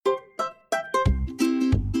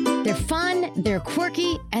They're fun, they're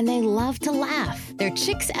quirky, and they love to laugh. They're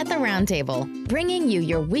Chicks at the Round Table, bringing you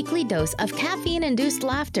your weekly dose of caffeine-induced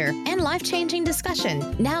laughter and life-changing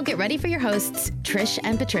discussion. Now get ready for your hosts, Trish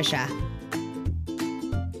and Patricia.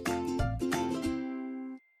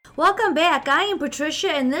 Welcome back. I am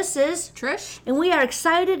Patricia, and this is Trish. And we are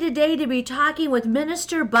excited today to be talking with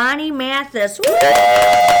Minister Bonnie Mathis. Woo!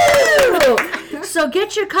 So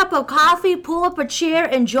get your cup of coffee, pull up a chair,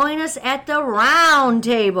 and join us at the round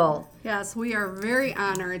table. Yes, we are very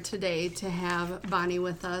honored today to have Bonnie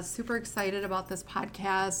with us. Super excited about this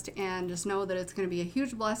podcast, and just know that it's going to be a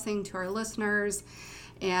huge blessing to our listeners.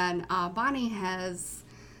 And Bonnie has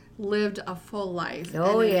lived a full life.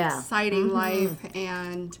 Exciting life,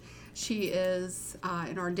 and she is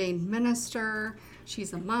an ordained minister.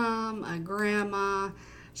 She's a mom, a grandma.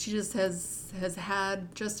 She just has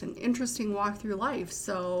had just an interesting walk through life.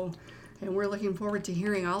 And we're looking forward to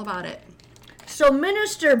hearing all about it. So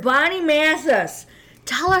Minister Bonnie Mathis,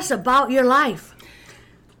 tell us about your life.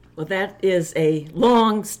 Well, that is a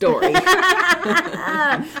long story. But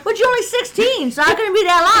you're only 16, so how can it be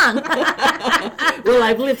that long? Well,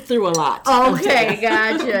 I've lived through a lot. Okay,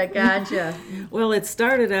 gotcha. Well, it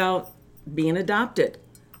started out being adopted.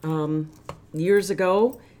 Years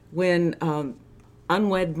ago, when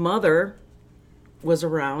unwed mother was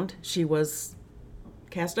around, she was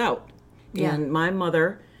cast out. Yeah. And my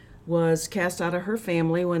mother was cast out of her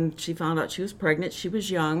family when she found out she was pregnant. She was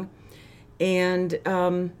young.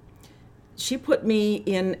 And she put me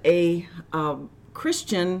in a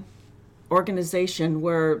Christian organization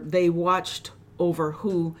where they watched over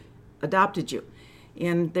who adopted you.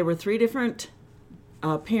 And there were 3 different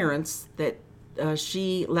parents that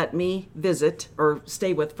she let me visit or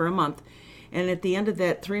stay with for a month. And at the end of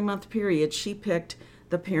that 3-month period, she picked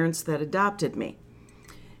the parents that adopted me.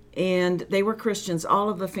 And they were Christians. All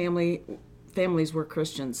of the families were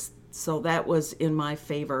Christians. So that was in my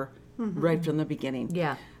favor right from the beginning.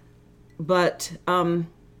 Yeah. But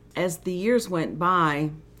as the years went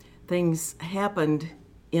by, things happened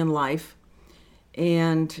in life.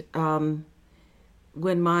 And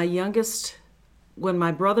when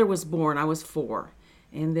my brother was born, I was 4.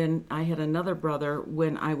 And then I had another brother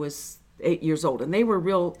when I was 8 years old. And they were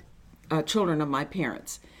real children of my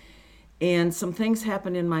parents. And some things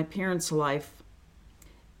happened in my parents' life.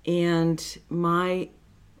 And my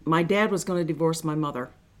dad was going to divorce my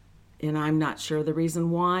mother. And I'm not sure the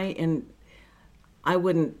reason why. And I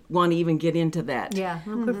wouldn't want to even get into that. Yeah,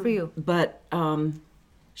 good for you. But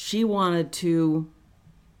she wanted to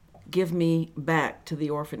give me back to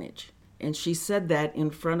the orphanage. And she said that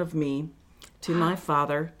in front of me to my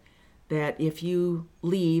father, that if you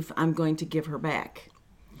leave, I'm going to give her back.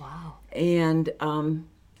 Wow. And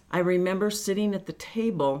I remember sitting at the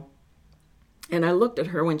table, and I looked at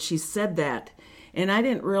her when she said that, and I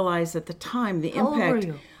didn't realize at the time the How impact. old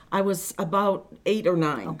were you? I was about 8 or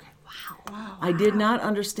 9. Okay. Wow. I did not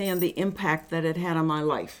understand the impact that it had on my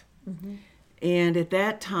life. Mm-hmm. And at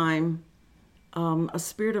that time, a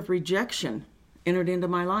spirit of rejection entered into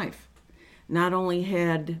my life. Not only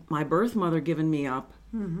had my birth mother given me up,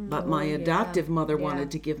 but my adoptive mother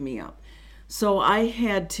wanted to give me up. So I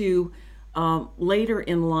had to, later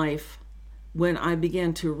in life, when I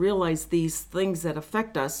began to realize these things that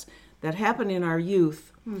affect us, that happen in our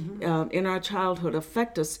youth, in our childhood,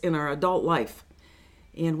 affect us in our adult life.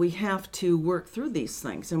 And we have to work through these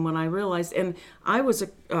things. And when I realized, and I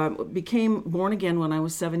became born again when I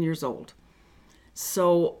was 7 years old.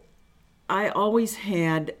 So I always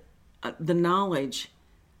had the knowledge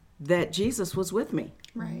that Jesus was with me.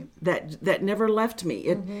 Right. That never left me.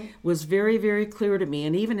 It was very, very clear to me.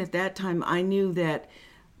 And even at that time, I knew that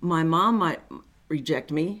my mom might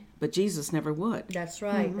reject me, but Jesus never would. That's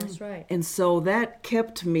right. That's right. And so that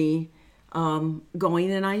kept me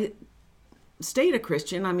going, and I stayed a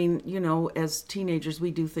Christian. I mean, as teenagers,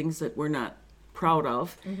 we do things that we're not proud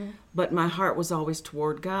of, but my heart was always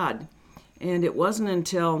toward God. And it wasn't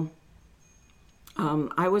until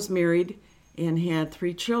I was married and had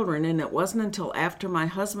 3 children, and it wasn't until after my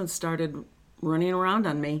husband started running around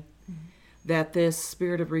on me that this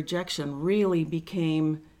spirit of rejection really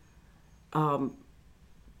became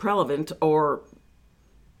prevalent or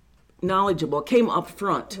knowledgeable, came up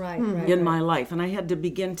front in my life. And I had to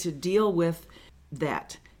begin to deal with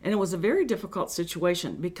that. And it was a very difficult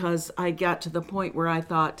situation because I got to the point where I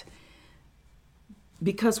thought,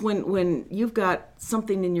 because when you've got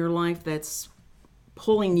something in your life that's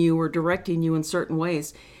pulling you or directing you in certain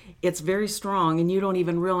ways, it's very strong, and you don't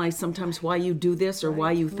even realize sometimes why you do this or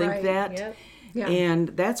why you think that. Yep. Yeah. And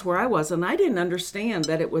that's where I was, and I didn't understand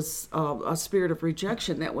that it was a spirit of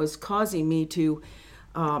rejection that was causing me to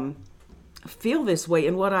feel this way.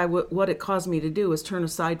 And what it caused me to do is turn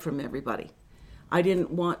aside from everybody. I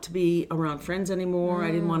didn't want to be around friends anymore.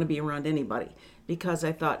 I didn't want to be around anybody because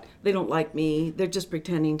I thought they don't like me. They're just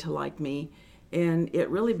pretending to like me. And it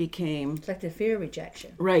really became... It's like the fear of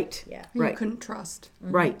rejection. Right. Yeah. Right. You couldn't trust.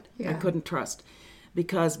 Right. Yeah. I couldn't trust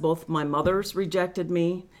because both my mothers rejected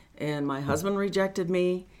me and my husband rejected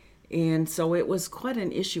me. And so it was quite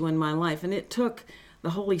an issue in my life. And it took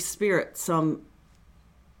the Holy Spirit some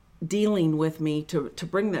dealing with me to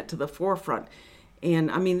bring that to the forefront. And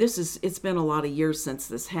I mean, it's been a lot of years since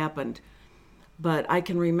this happened. But I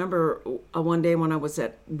can remember one day when I was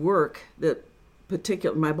at work,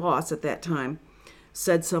 my boss at that time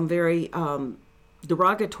said some very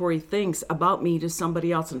derogatory things about me to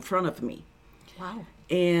somebody else in front of me. Wow.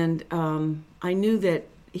 And I knew that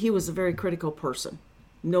he was a very critical person.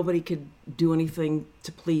 Nobody could do anything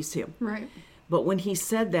to please him. Right. But when he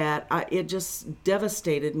said that, it just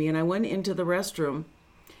devastated me. And I went into the restroom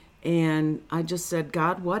and I just said,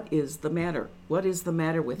 God, what is the matter? What is the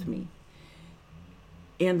matter with me?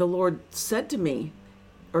 And the Lord said to me,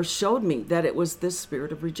 or showed me, that it was this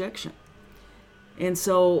spirit of rejection. And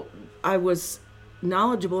so I was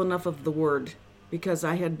knowledgeable enough of the word because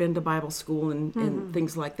I had been to Bible school and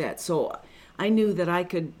things like that. So I knew that I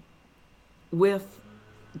could, with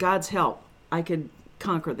God's help, I could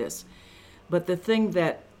conquer this. But the thing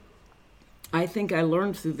that I think I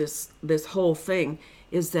learned through this whole thing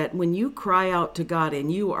is that when you cry out to God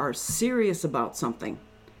and you are serious about something,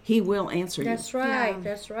 He will answer you. That's right. Yeah.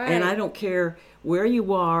 That's right. And I don't care where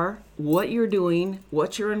you are, what you're doing,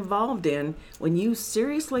 what you're involved in. When you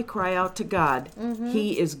seriously cry out to God,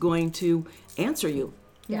 He is going to answer you.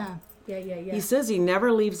 Yeah. Yeah. He says He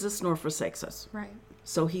never leaves us nor forsakes us. Right.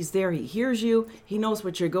 So He's there. He hears you. He knows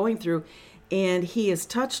what you're going through. And He is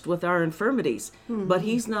touched with our infirmities. But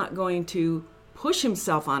He's not going to push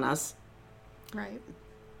Himself on us Right.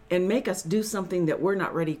 and make us do something that we're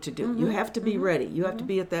not ready to do. You have to be ready. You have to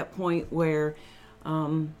be at that point where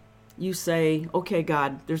you say, okay,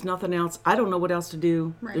 God, there's nothing else. I don't know what else to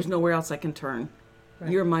do. Right. There's nowhere else I can turn.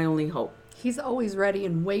 You're my only hope. He's always ready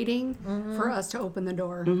and waiting for us to open the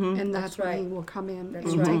door. And that's when right. He will come in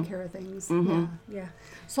That's and right. take care of things. Yeah. Yeah.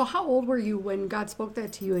 So how old were you when God spoke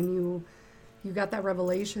that to you and you got that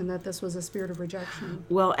revelation that this was a spirit of rejection?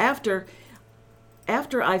 Well, after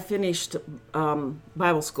I finished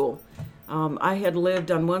Bible school, I had lived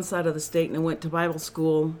on one side of the state and I went to Bible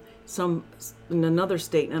school in another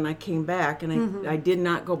state, and I came back, and I did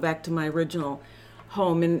not go back to my original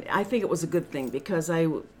home. And I think it was a good thing because I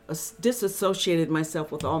disassociated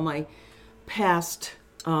myself with all my past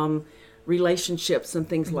relationships and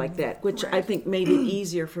things like that, which I think made it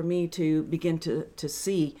easier for me to begin to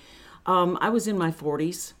see. I was in my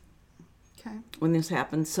 40s Okay. when this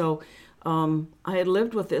happened, so I had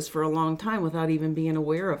lived with this for a long time without even being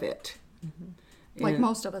aware of it. Like And-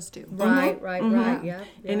 most of us do. Right. Yeah.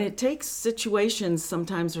 And it takes situations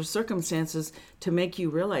sometimes or circumstances to make you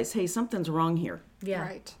realize, hey, something's wrong here. Yeah.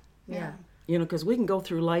 Right. Yeah. You know, because we can go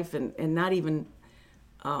through life and not even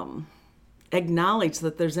acknowledge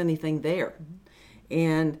that there's anything there.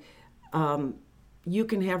 And you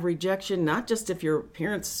can have rejection, not just if your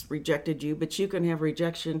parents rejected you, but you can have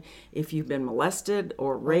rejection if you've been molested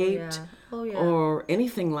or raped Oh, yeah. or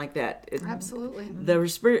anything like that. Absolutely. The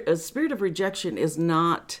spirit of rejection is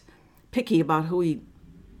not picky about who he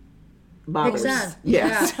bothers. Exactly.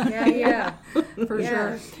 Yes. Yeah. For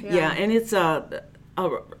sure. Yeah, and it's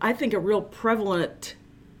I think a real prevalent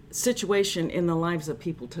situation in the lives of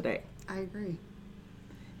people today. I agree.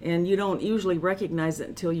 And you don't usually recognize it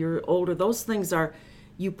until you're older. Those things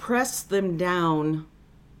you press them down,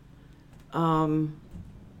 and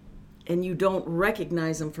you don't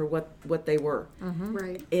recognize them for what they were.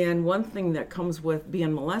 Right. And one thing that comes with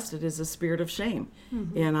being molested is a spirit of shame.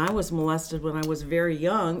 And I was molested when I was very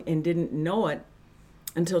young and didn't know it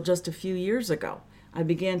until just a few years ago. I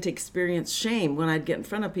began to experience shame when I'd get in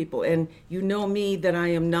front of people. And you know me that I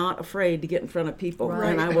am not afraid to get in front of people. Right.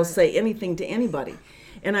 And I will say anything to anybody.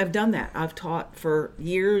 And I've done that. I've taught for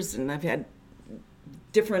years, and I've had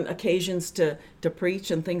different occasions to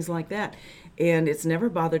preach and things like that. And it's never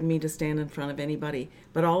bothered me to stand in front of anybody.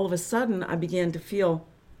 But all of a sudden, I began to feel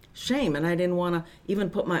shame, and I didn't want to even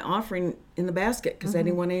put my offering in the basket because I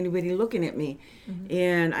didn't want anybody looking at me.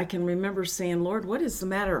 And I can remember saying, Lord, what is the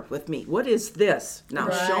matter with me? What is this? Now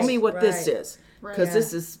show me what this right. is, because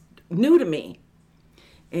this is new to me.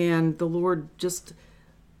 And the Lord just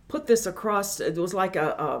put this across. It was like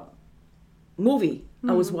a movie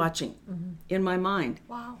I was watching in my mind.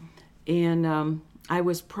 Wow. And I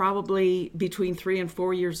was probably between 3 and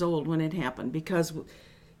 4 years old when it happened, because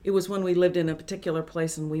It was when we lived in a particular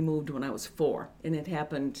place and we moved when I was 4. And it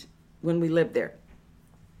happened when we lived there.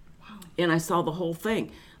 Wow. And I saw the whole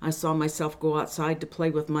thing. I saw myself go outside to play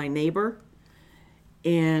with my neighbor.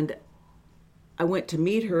 And I went to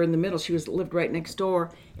meet her in the middle. She lived right next door.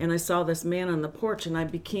 And I saw this man on the porch and I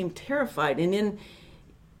became terrified. And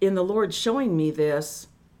in the Lord showing me this,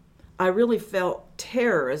 I really felt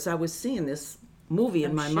terror as I was seeing this movie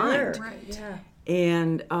in my mind. Right. Yeah.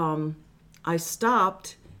 And I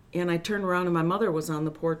stopped and I turned around and my mother was on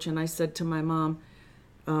the porch and I said to my mom,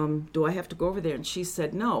 do I have to go over there? And she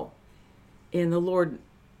said, no. And the Lord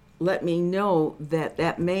let me know that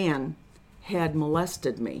that man had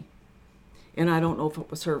molested me. And I don't know if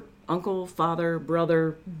it was her uncle, father,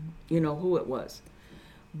 brother, who it was.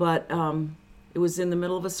 But it was in the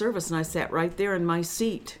middle of a service and I sat right there in my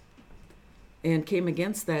seat and came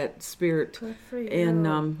against that spirit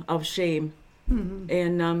and of shame. Mm-hmm.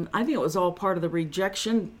 And I think it was all part of the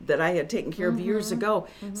rejection that I had taken care of years ago.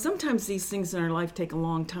 Mm-hmm. Sometimes these things in our life take a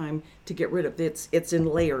long time to get rid of. It's in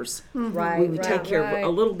layers. Mm-hmm. Right. We take care of a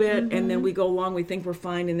little bit, and then we go along, we think we're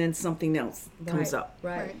fine, and then something else comes up.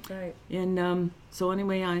 Right. And so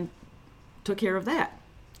anyway, I took care of that.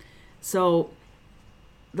 So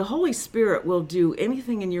the Holy Spirit will do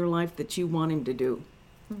anything in your life that you want him to do.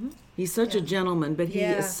 Mm-hmm. He's such a gentleman, but he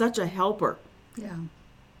is such a helper. Yeah.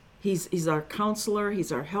 He's our counselor,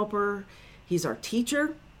 he's our helper, he's our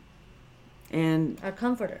teacher, and our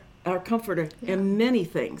comforter. And many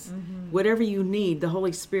things. Mm-hmm. Whatever you need, the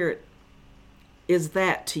Holy Spirit is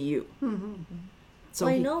that to you. Mm-hmm. So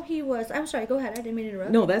I know he was. I'm sorry. Go ahead. I didn't mean to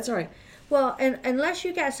interrupt. No, that's all right. Well, and unless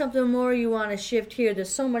you got something more you want to shift here, there's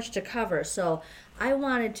so much to cover. So I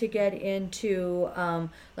wanted to get into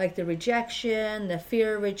like the rejection, the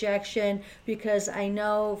fear of rejection, because I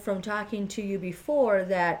know from talking to you before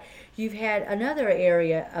that you've had another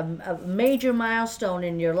area, a major milestone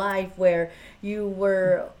in your life where you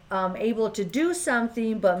were able to do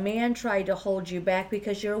something, but man tried to hold you back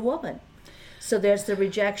because you're a woman. So there's the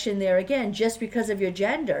rejection there again, just because of your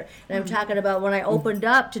gender. And I'm talking about when I opened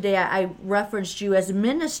up today, I referenced you as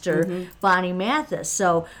minister, Bonnie Mathis.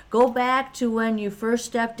 So go back to when you first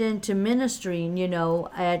stepped into ministering,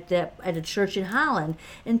 at a church in Holland,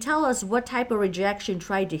 and tell us what type of rejection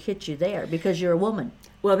tried to hit you there because you're a woman.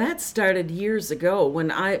 Well, that started years ago when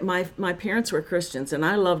my parents were Christians, and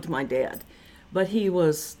I loved my dad, but he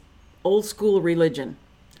was old school religion.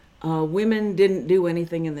 Women didn't do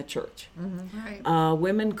anything in the church. Mm-hmm. Right.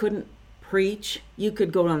 Women couldn't preach. You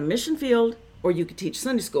could go on the mission field or you could teach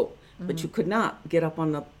Sunday school, but you could not get up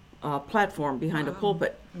on the platform behind a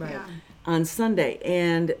pulpit on Sunday.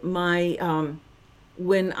 And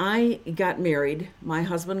when I got married, my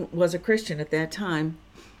husband was a Christian at that time,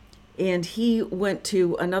 and he went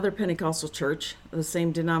to another Pentecostal church, the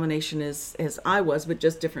same denomination as I was, but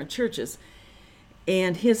just different churches.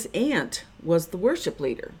 And his aunt was the worship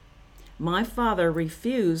leader. My father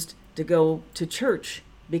refused to go to church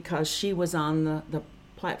because she was on the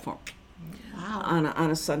platform on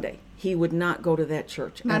a Sunday. He would not go to that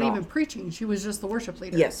church Not at even all. Preaching. She was just the worship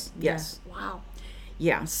leader. Yes. Yeah. Wow.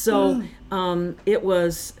 Yeah. So it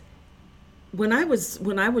was when I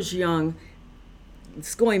was young.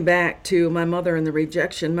 It's going back to my mother and the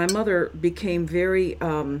rejection. My mother became very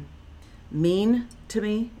mean to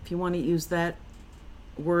me, if you want to use that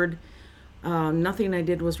word. Nothing I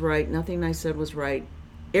did was right. Nothing I said was right.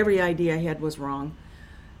 Every idea I had was wrong.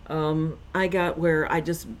 I got where I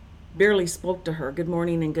just barely spoke to her. Good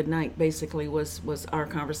morning and good night basically was our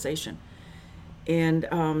conversation. And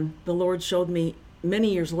the Lord showed me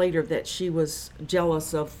many years later that she was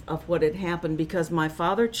jealous of what had happened because my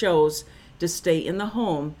father chose to stay in the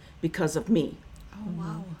home because of me. Oh,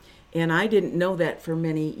 wow. And I didn't know that for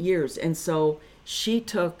many years. And so she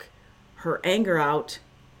took her anger out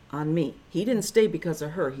on me. He didn't stay because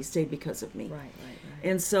of her. He stayed because of me. Right.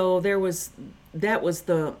 And so that was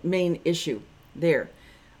the main issue there.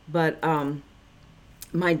 But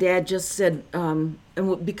my dad just said, and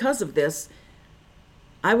because of this,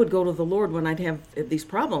 I would go to the Lord when I'd have these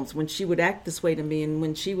problems, when she would act this way to me and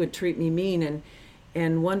when she would treat me mean.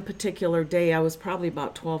 And one particular day, I was probably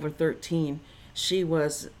about 12 or 13, she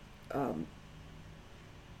was, and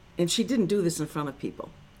she didn't do this in front of people.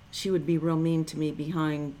 She would be real mean to me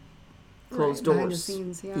behind closed doors. Behind the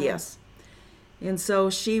scenes, yeah. Yes. And so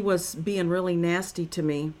she was being really nasty to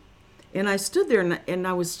me. And I stood there and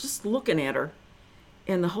I was just looking at her.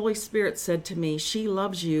 And the Holy Spirit said to me, she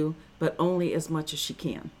loves you, but only as much as she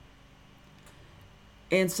can.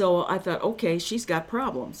 And so I thought, okay, she's got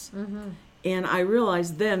problems. Mm-hmm. And I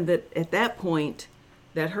realized then that at that point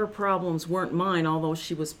that her problems weren't mine, although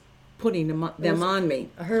she was putting them on me.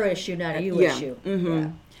 Her issue, not a you issue. Mm-hmm. Yeah.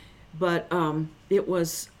 But it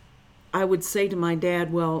was, I would say to my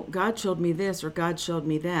dad, well, God showed me this or God showed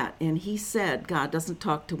me that. And he said, God doesn't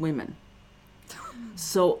talk to women.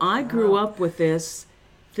 So I grew up with this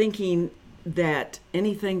thinking that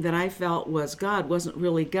anything that I felt was God wasn't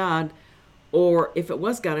really God, or if it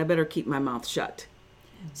was God, I better keep my mouth shut.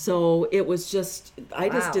 So it was just, I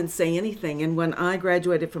just Wow. didn't say anything. And when I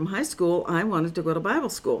graduated from high school, I wanted to go to Bible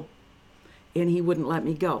school, and he wouldn't let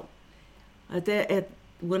me go.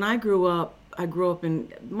 When I grew up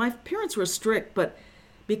in, my parents were strict, but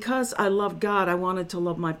because I loved God, I wanted to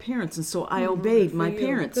love my parents, and so I obeyed my You.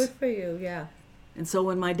 parents. Good for you, yeah. And so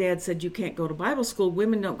when my dad said, you can't go to Bible school,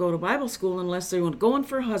 women don't go to Bible school unless they're going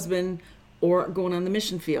for a husband or going on the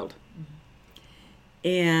mission field.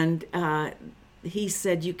 And he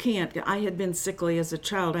said, you can't. I had been sickly as a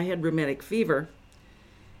child. I had rheumatic fever.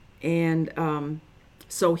 And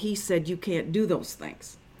so he said, you can't do those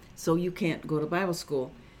things. So you can't go to Bible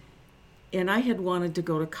school. And I had wanted to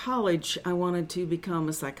go to college. I wanted to become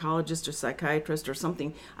a psychologist or psychiatrist or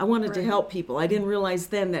something. I wanted to help people. I didn't realize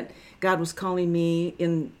then that God was calling me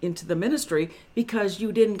into the ministry, because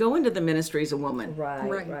you didn't go into the ministry as a woman.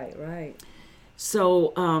 Right.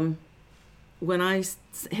 So when I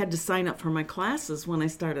had to sign up for my classes when I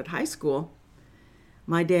started high school,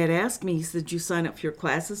 my dad asked me, he said, did you sign up for your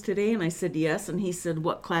classes today? And I said, yes. And he said,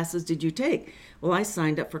 what classes did you take? Well, I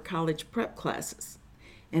signed up for college prep classes.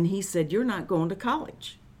 And he said, you're not going to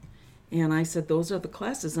college. And I said, those are the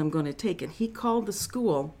classes I'm going to take. And he called the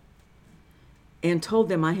school and told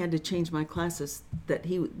them I had to change my classes, that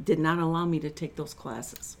he did not allow me to take those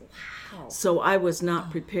classes. Wow. So I was not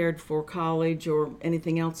prepared for college or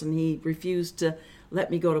anything else, and he refused to let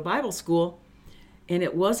me go to Bible school. And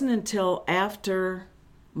it wasn't until after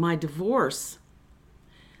my divorce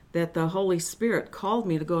that the Holy Spirit called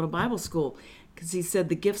me to go to Bible school, because he said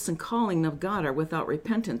the gifts and calling of God are without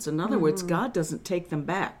repentance. In other words, God doesn't take them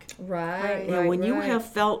back. Right. And when you have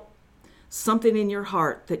felt something in your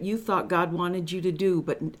heart that you thought God wanted you to do,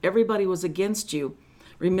 but everybody was against you,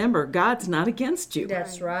 remember, God's not against you.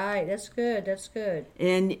 That's right. That's good. That's good.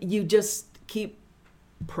 And you just keep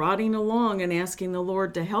prodding along and asking the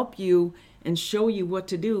Lord to help you and show you what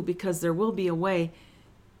to do, because there will be a way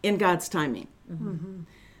in God's timing. Mm-hmm.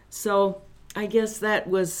 So I guess that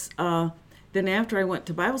was, then after I went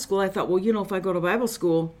to Bible school, I thought, well, if I go to Bible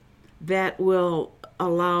school, that will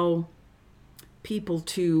allow people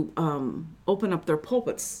to open up their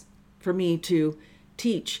pulpits for me to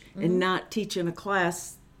teach, and not teach in a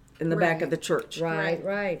class in the back of the church.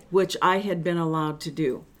 Right. Which I had been allowed to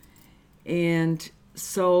do. And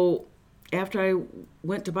so after I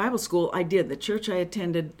went to Bible school, I did. The church I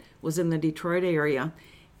attended was in the Detroit area,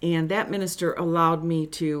 and that minister allowed me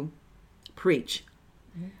to preach.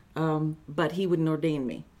 But he wouldn't ordain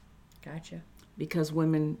me. Gotcha. Because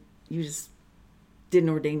women, you just didn't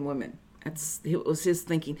ordain women. It was his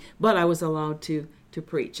thinking. But I was allowed to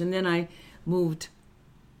preach. And then I moved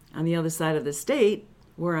on the other side of the state,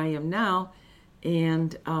 where I am now,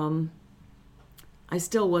 and I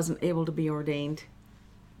still wasn't able to be ordained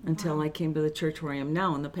until I came to the church where I am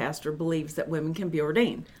now, and the pastor believes that women can be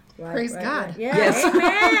ordained. Praise God. Yeah. Yes.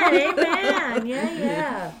 Amen.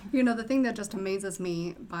 Yeah. The thing that just amazes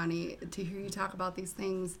me, Bonnie, to hear you talk about these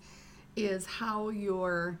things is how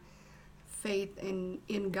your faith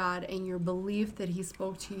in God and your belief that he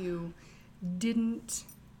spoke to you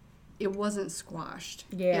it wasn't squashed.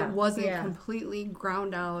 Yeah. It wasn't completely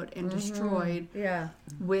ground out and destroyed Yeah.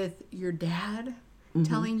 with your dad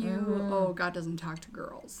telling you, oh, God doesn't talk to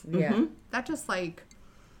girls. Yeah. That just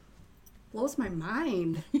blows my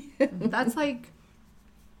mind. That's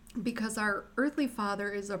because our earthly father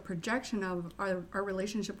is a projection of our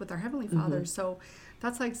relationship with our heavenly father. So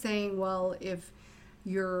that's like saying, well, if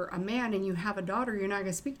you're a man and you have a daughter, you're not going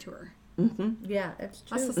to speak to her. Yeah, that's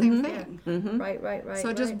true. That's the same thing. Right. So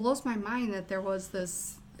it just blows my mind that there was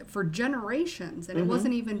this for generations, and it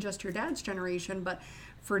wasn't even just your dad's generation, but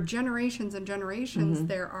for generations and generations,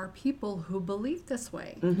 there are people who believe this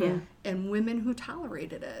way, and women who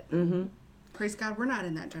tolerated it. Praise God, we're not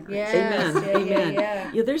in that generation. Yes. Amen.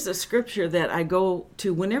 Yeah. Yeah, there's a scripture that I go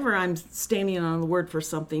to whenever I'm standing on the word for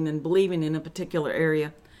something and believing in a particular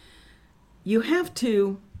area. You have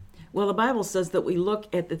to, the Bible says that we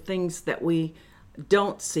look at the things that we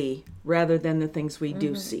don't see rather than the things we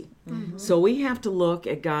do see. So we have to look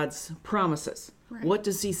at God's promises. Right. What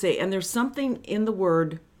does he say? And there's something in the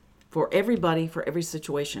word for everybody, for every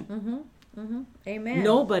situation. Amen.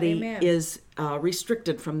 Nobody is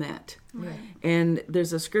restricted from that. Right. And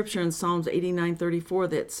there's a scripture in Psalms 89:34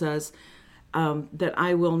 that says that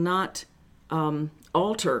I will not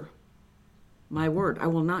alter my word. I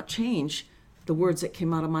will not change the words that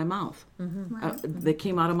came out of my mouth, that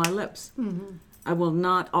came out of my lips. I will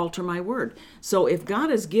not alter my word. So if God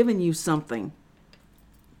has given you something,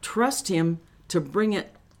 trust him to bring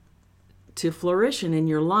it to flourishing in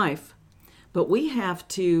your life. But we have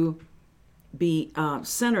to be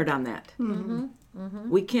centered on that.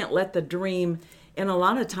 We can't let the dream, and a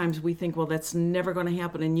lot of times we think, well, that's never going to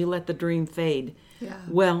happen, and you let the dream fade. Yeah.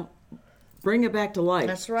 Well, bring it back to life.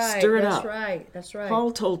 That's right. Stir it that's up. right. That's right.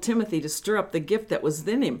 Paul told Timothy to stir up the gift that was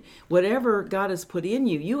in him. Whatever God has put in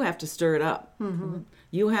you, you have to stir it up.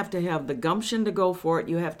 You have to have the gumption to go for it.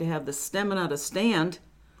 You have to have the stamina to stand.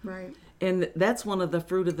 Right. And that's one of the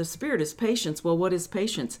fruit of the Spirit is patience. Well, what is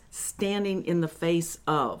patience? Standing in the face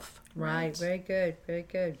of. Right. Very good. Very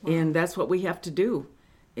good. And that's what we have to do.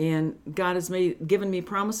 And God has given me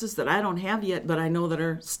promises that I don't have yet, but I know that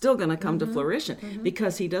are still going to come to fruition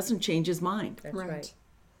because he doesn't change his mind. That's right.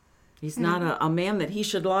 He's not a man that he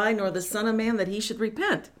should lie, nor the son of man that he should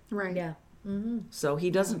repent. Right. Yeah. So he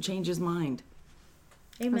doesn't change his mind.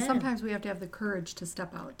 Amen. And sometimes we have to have the courage to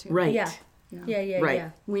step out too. Right. Yeah. Yeah. Right. Yeah.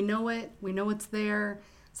 We know it. We know it's there.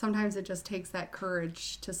 Sometimes it just takes that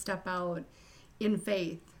courage to step out in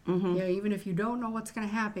faith. You know, even if you don't know what's going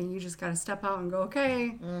to happen, you just got to step out and go,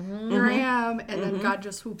 okay, here I am. And then God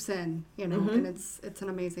just swoops in, you know, and it's an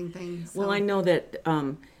amazing thing. So. Well, I know that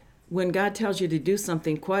when God tells you to do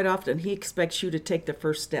something, quite often he expects you to take the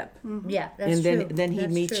first step. Yeah. That's And true. then he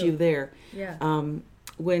That's meets true. you there. Yeah.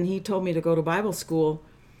 When he told me to go to Bible school,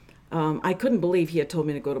 I couldn't believe he had told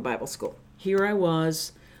me to go to Bible school. Here I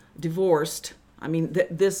was, divorced. I mean,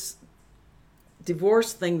 this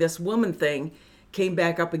divorce thing, this woman thing, came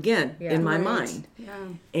back up again in my mind. Yeah.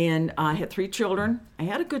 And I had 3 children. I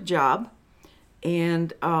had a good job.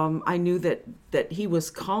 And I knew that he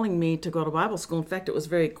was calling me to go to Bible school. In fact, it was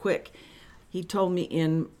very quick. He told me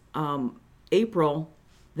in April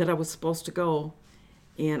that I was supposed to go,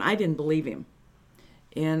 and I didn't believe him.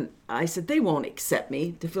 And I said, they won't accept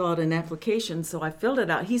me to fill out an application. So I filled it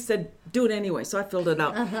out. He said, do it anyway. So I filled it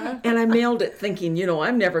out. And I mailed it thinking, you know,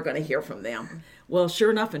 I'm never going to hear from them. Well,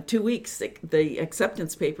 sure enough, in 2 weeks, the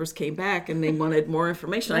acceptance papers came back and they wanted more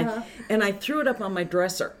information. And I threw it up on my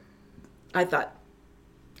dresser. I thought,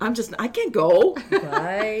 I can't go.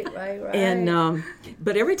 Right. And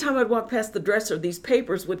but every time I'd walk past the dresser, these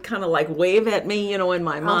papers would kind of like wave at me, you know, in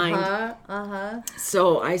my mind.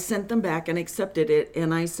 So I sent them back and accepted it.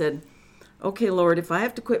 And I said, okay, Lord, if I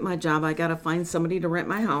have to quit my job, I got to find somebody to rent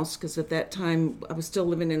my house. Because at that time, I was still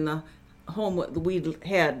living in the home that we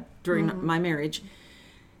had during my marriage.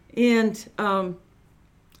 And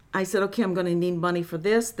I said, okay, I'm going to need money for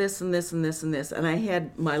this, and this, and this, and this. And I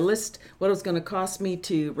had my list, what it was going to cost me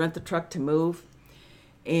to rent the truck to move,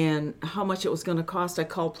 and how much it was going to cost. I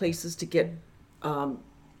called places to get kind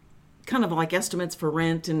of like estimates for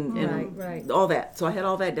rent and all that. So I had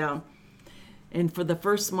all that down. And for the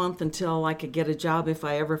first month until I could get a job, if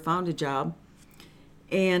I ever found a job,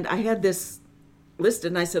 and I had this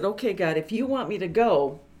listed, and I said, okay, God, if you want me to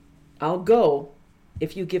go, I'll go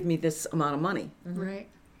if you give me this amount of money. Right.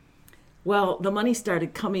 Well, the money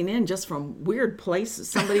started coming in just from weird places.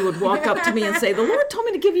 Somebody would walk up to me and say, the Lord told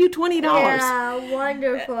me to give you $20. Yeah,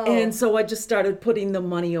 wonderful. And so I just started putting the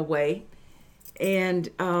money away. And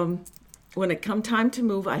when it come time to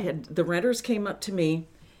move, the renters came up to me,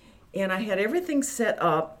 and I had everything set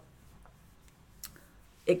up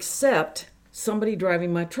except somebody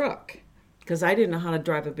driving my truck, because I didn't know how to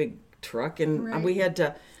drive a big truck. And we had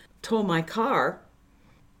to tow my car,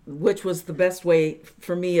 which was the best way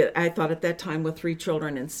for me, I thought at that time, with 3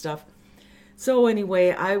 children and stuff. So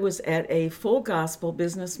anyway, I was at a full gospel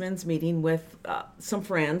businessmen's meeting with some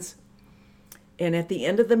friends. And at the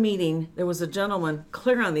end of the meeting, there was a gentleman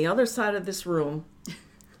clear on the other side of this room,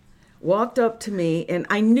 walked up to me, and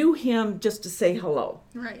I knew him just to say hello.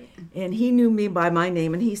 Right. And he knew me by my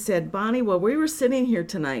name, and he said, Bonnie, while we were sitting here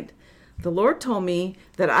tonight, the Lord told me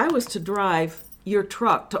that I was to drive your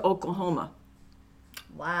truck to Oklahoma.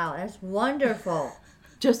 Wow, that's wonderful.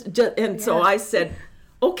 So I said,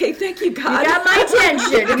 okay, thank you, God. You got my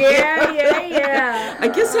attention. Yeah. I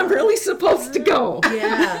guess I'm really supposed to go.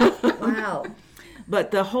 Yeah. Wow.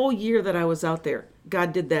 But the whole year that I was out there,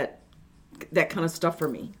 God did that kind of stuff for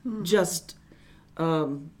me. Just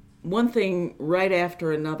one thing right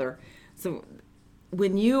after another. So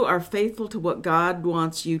when you are faithful to what God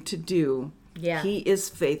wants you to do, He is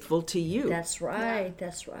faithful to you. That's right.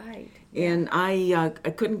 That's right. And I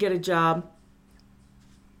couldn't get a job.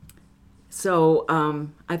 So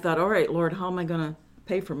I thought, all right, Lord, how am I going to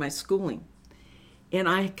pay for my schooling? And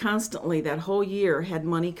I constantly, that whole year, had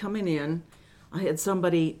money coming in. I had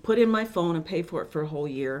somebody put in my phone and pay for it for a whole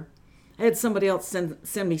year. I had somebody else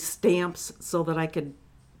send me stamps so that I could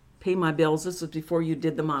pay my bills. This was before you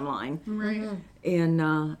did them online. Right.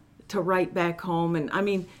 And to write back home. And I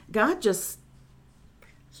mean, God just,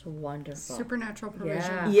 It's wonderful. Supernatural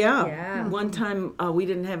provision. yeah. One time we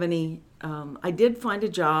didn't have any, I did find a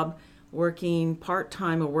job working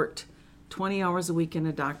part-time. I worked 20 hours a week in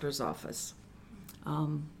a doctor's office,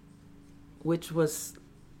 which was,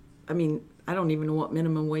 I mean, I don't even know what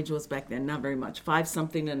minimum wage was back then. Not very much. 5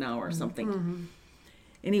 something an hour or something.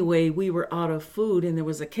 Anyway, we were out of food and there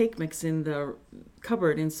was a cake mix in the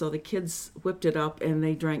cupboard, and so the kids whipped it up and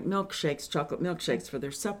they drank milkshakes, chocolate milkshakes for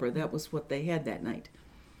their supper. That was what they had that night.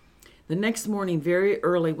 The next morning, very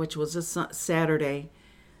early, which was a Saturday,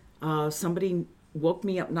 somebody woke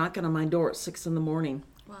me up knocking on my door at 6 in the morning.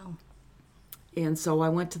 Wow. And so I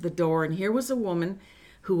went to the door, and here was a woman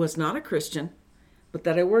who was not a Christian, but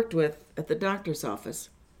that I worked with at the doctor's office.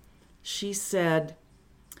 She said,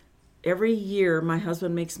 every year my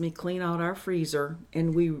husband makes me clean out our freezer,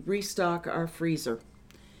 and we restock our freezer.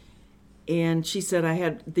 And she said, I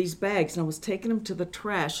had these bags, and I was taking them to the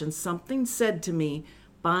trash, and something said to me,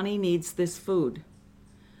 Bonnie needs this food.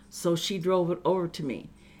 So she drove it over to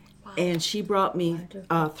me. Wow. And she brought me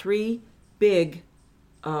 3 big,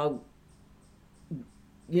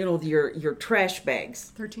 your trash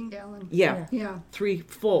bags. 13-gallon. Yeah. Yeah. 3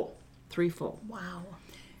 full. Wow.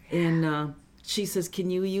 And she says,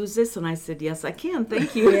 can you use this? And I said, yes, I can.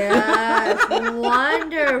 Thank you. Yes,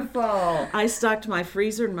 wonderful. I stocked my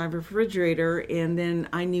freezer and my refrigerator, and then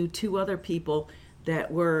I knew 2 other people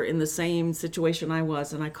that were in the same situation I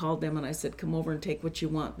was, and I called them and I said, come over and take what you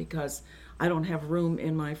want, because I don't have room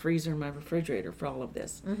in my freezer and my refrigerator for all of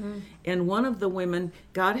this. And one of the women,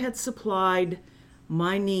 God had supplied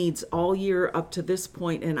my needs all year up to this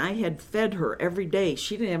point, and I had fed her every day.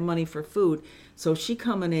 She didn't have money for food, so she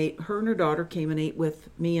come and ate. Her and her daughter came and ate with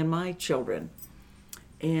me and my children.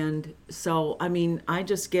 And so, I mean, I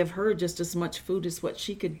just give her just as much food as what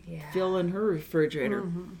she could fill in her refrigerator.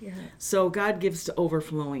 Yeah. So God gives to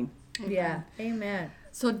overflowing. Yeah. Amen.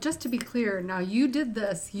 So just to be clear, now you did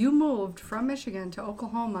this. You moved from Michigan to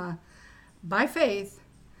Oklahoma by faith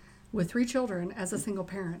with 3 children as a single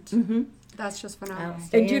parent. Mm-hmm. That's just phenomenal.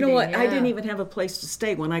 And you know what? I Yeah. didn't even have a place to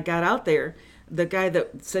stay. When I got out there, the guy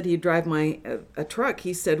that said he'd drive my a truck,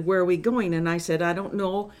 he said, where are we going? And I said, I don't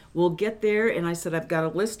know. We'll get there. And I said, I've got a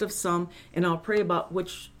list of some, and I'll pray about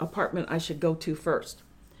which apartment I should go to first.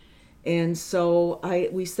 And so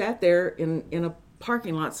we sat there in a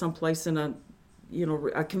parking lot someplace in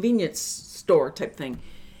a convenience store type thing.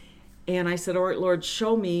 And I said, all right, Lord,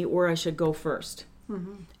 show me where I should go first.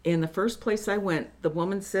 Mm-hmm. And the first place I went, the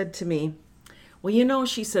woman said to me, well,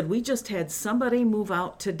 she said, we just had somebody move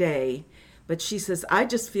out today, but she says, I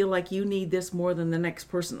just feel like you need this more than the next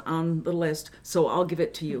person on the list, so I'll give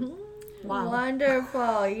it to you. Wow.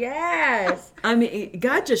 Wonderful. Yes. I mean,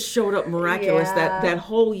 God just showed up miraculous that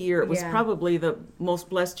whole year. It was Yeah. probably the most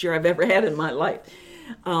blessed year I've ever had in my life.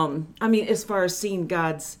 I mean, as far as seeing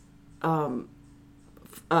God's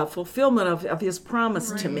fulfillment of his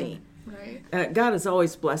promise to me. Right. God has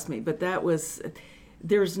always blessed me, but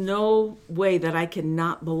there's no way that I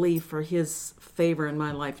cannot believe for his favor in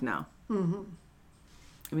my life now. Mm-hmm.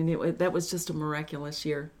 I mean, that was just a miraculous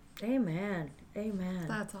year. Amen. Amen.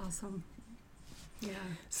 That's awesome. Yeah.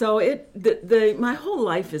 So my whole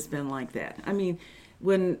life has been like that. I mean,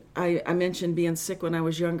 when I mentioned being sick when I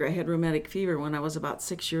was younger, I had rheumatic fever when I was about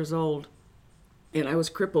 6 years old, and I was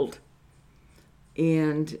crippled.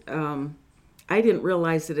 And I didn't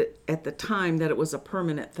realize at the time that it was a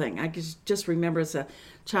permanent thing. I just remember as a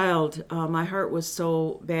child, my heart was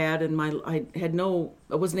so bad, and I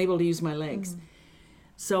wasn't able to use my legs. Mm-hmm.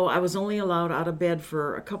 So I was only allowed out of bed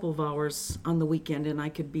for a couple of hours on the weekend, and I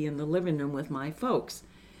could be in the living room with my folks.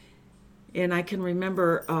 And I can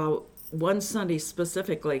remember one Sunday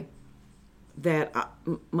specifically that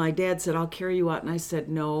my dad said, I'll carry you out. And I said,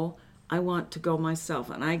 no, I want to go myself.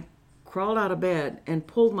 And I crawled out of bed and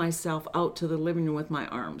pulled myself out to the living room with my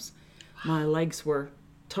arms. My legs were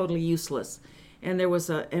totally useless. And there was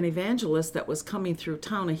an evangelist that was coming through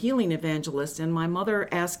town, a healing evangelist, and my mother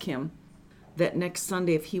asked him that next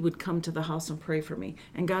Sunday if he would come to the house and pray for me.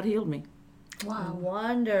 And God healed me. Wow.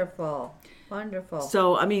 Wonderful. Wonderful.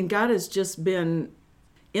 So, I mean, God has just been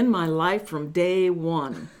in my life from day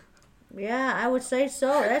one. Yeah, I would say so.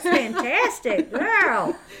 That's fantastic,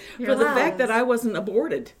 girl. For the fact that I wasn't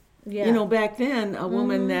aborted. Yeah. You know, back then, a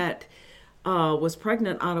woman that was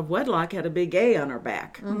pregnant out of wedlock had a big A on her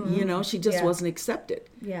back. Mm-hmm. You know, she just wasn't accepted.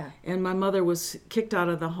 Yeah. And my mother was kicked out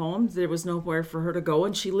of the home. There was nowhere for her to go,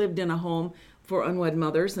 and she lived in a home for unwed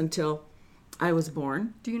mothers until I was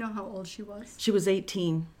born. Do you know how old she was? She was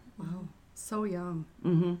 18. Wow. So young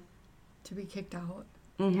to be kicked out.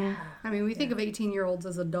 Yeah. I mean, we think of 18-year-olds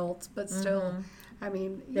as adults, but still, I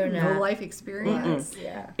mean, They're no not. life experience.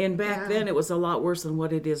 Yeah. And back then, it was a lot worse than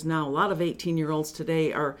what it is now. A lot of 18-year-olds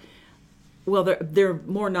today are, well, they're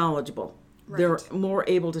more knowledgeable. They're Right. more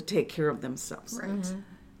able to take care of themselves. Right.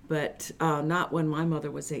 But not when my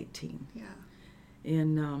mother was 18. Yeah.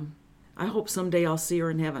 And I hope someday I'll see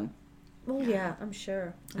her in heaven. Oh yeah, I'm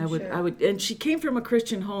sure. I would, and she came from a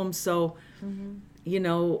Christian home, so you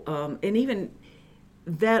know, and even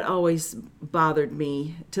that always bothered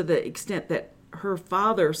me to the extent that her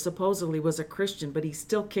father supposedly was a Christian, but he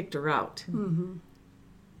still kicked her out.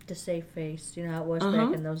 To save face, you know how it was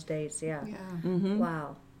back in those days. Yeah. Yeah.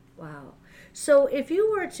 Wow. Wow. So if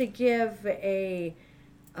you were to give a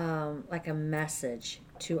like a message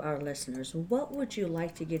to our listeners, what would you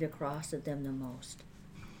like to get across to them the most?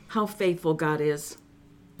 How faithful God is.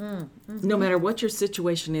 No matter what your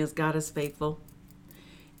situation is, God is faithful.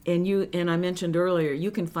 And I mentioned earlier,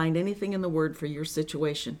 you can find anything in the Word for your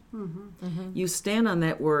situation. You stand on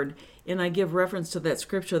that Word, and I give reference to that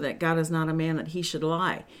scripture that God is not a man that he should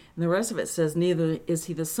lie. And the rest of it says, neither is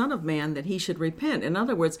he the son of man that he should repent. In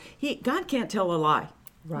other words, God can't tell a lie.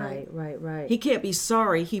 Right. He can't be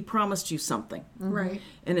sorry. He promised you something. Right.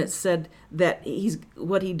 And it said that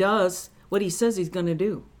what he says he's going to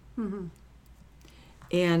do.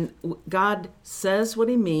 And God says what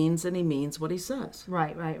he means, and he means what he says.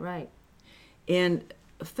 Right. And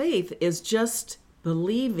faith is just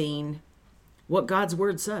believing what God's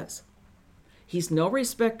word says. He's no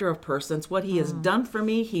respecter of persons. What he has done for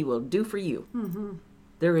me, he will do for you.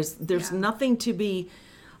 There's nothing to be,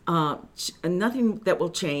 nothing that will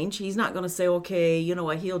change. He's not going to say, okay, you know,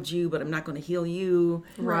 I healed you, but I'm not going to heal you.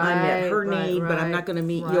 I met her need, but I'm not going to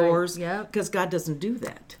meet yours. Because God doesn't do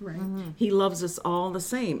that. Right. He loves us all the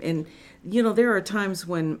same. And, you know, there are times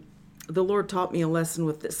when the Lord taught me a lesson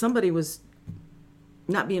with this. Somebody was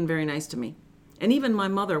not being very nice to me. And even my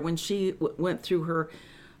mother, when she went through her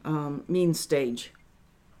mean stage,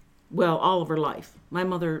 well, all of her life, my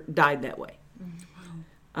mother died that way.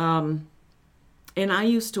 And I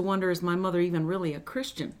used to wonder, is my mother even really a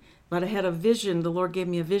Christian? But I had a vision, the Lord gave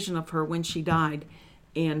me a vision of her when she died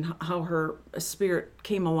and how her spirit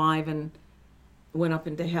came alive and went up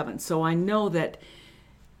into heaven. So I know that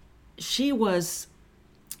she was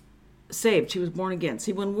saved. She was born again.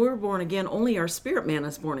 See, when we're born again, only our spirit man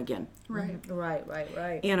is born again. Right.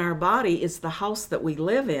 Right. And our body is the house that we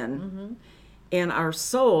live in. And our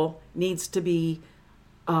soul needs to be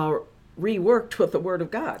reworked with the Word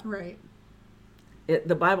of God. Right.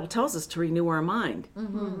 The Bible tells us to renew our mind.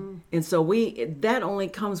 And so that only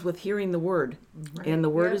comes with hearing the Word. And the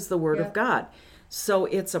Word is the Word of God. So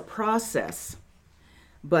it's a process.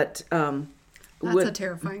 But That's a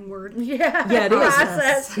terrifying word. Yeah, it is.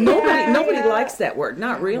 process. Nobody likes that word.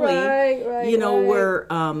 Not really. Right, you know, right.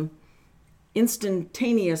 we're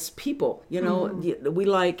instantaneous people. You know, we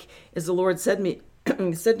like, as the Lord said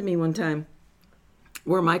to me one time,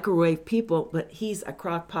 we're microwave people, but he's a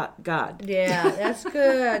crock pot God. Yeah, that's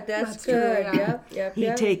good. That's good. true, yeah. Yep.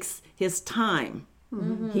 He takes his time.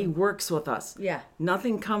 He works with us. Yeah.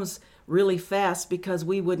 Nothing comes really fast because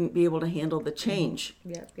we wouldn't be able to handle the change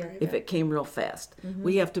if it came real fast.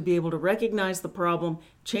 We have to be able to recognize the problem,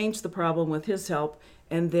 change the problem with his help,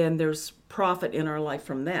 and then there's profit in our life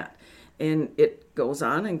from that. And it goes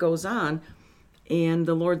on and goes on. And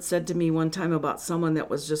the Lord said to me one time about someone that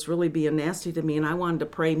was just really being nasty to me, and I wanted to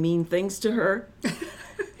pray mean things to her.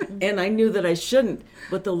 And I knew that I shouldn't.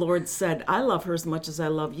 But the Lord said, I love her as much as I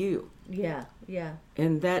love you. Yeah.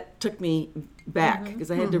 And that took me back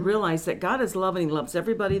because I had to realize that God is loving. He loves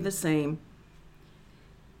everybody the same.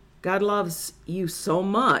 God loves you so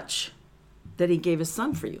much that he gave his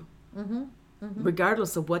son for you.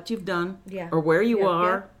 Regardless of what you've done or where you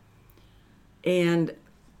are. And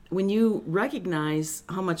when you recognize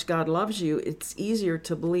how much God loves you, it's easier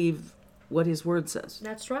to believe what his word says.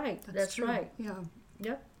 That's right. That's true. right. Yeah.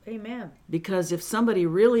 Yep. Amen. Because if somebody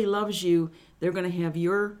really loves you, they're going to have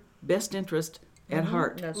your best interest at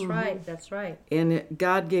heart. That's right. That's right. And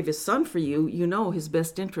God gave his son for you, you know his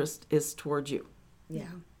best interest is towards you. Yeah.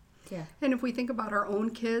 Yeah. And if we think about our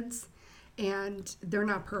own kids, and they're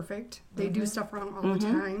not perfect, they do stuff wrong all the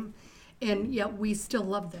time, and yet we still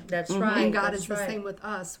love them. That's right. And God That's is the right. same with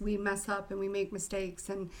us. We mess up and we make mistakes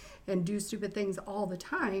and do stupid things all the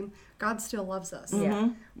time. God still loves us.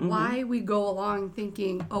 Yeah. Why we go along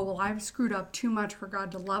thinking, oh, well, I've screwed up too much for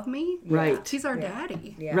God to love me. Right. He's our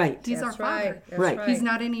daddy. Yeah. Right. He's That's our father. right. That's Right. right. He's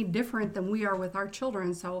not any different than we are with our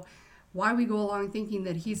children. So why we go along thinking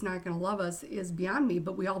that he's not going to love us is beyond me,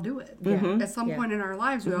 but we all do it. At some point in our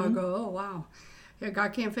lives, we all go, oh, wow.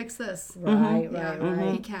 God can't fix this. Right, Yeah,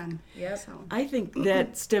 right. He can. Yep. So, I think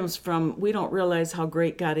that stems from we don't realize how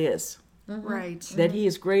great God is. right. That He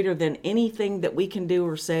is greater than anything that we can do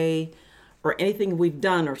or say, or anything we've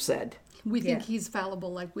done or said. We think Yeah. He's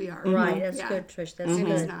fallible like we are. Right, that's Yeah. good, Trish. That's And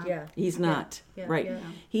he's good. not. Yeah. He's not. Yeah, Right. yeah.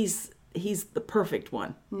 He's the perfect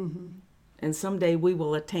one. And someday we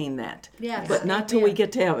will attain that. Yes. But not till we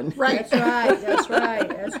get to heaven. Right. That's right. That's right.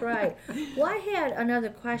 That's right. Well, I had another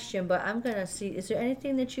question, but I'm gonna see. Is there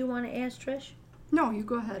anything that you want to ask, Trish? No, you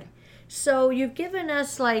go ahead. So you've given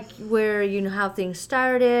us like where you know how things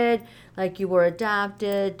started, like you were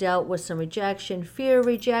adopted, dealt with some rejection, fear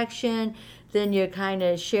rejection. Then you kind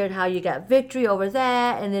of shared how you got victory over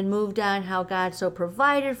that, and then moved on how God so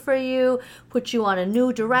provided for you, put you on a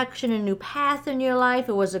new direction, a new path in your life.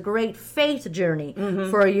 It was a great faith journey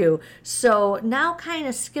for you. So now kind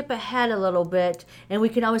of skip ahead a little bit, and we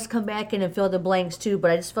can always come back in and fill the blanks too,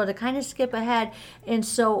 but I just felt to kind of skip ahead. And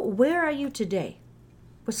so where are you today?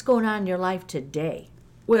 What's going on in your life today?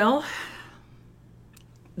 Well,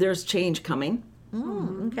 there's change coming.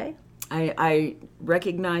 Okay. I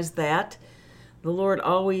recognize that. The Lord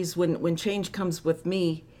always, when change comes with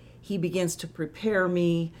me, He begins to prepare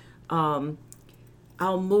me.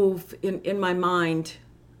 I'll move in my mind,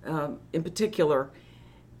 in particular.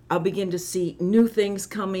 I'll begin to see new things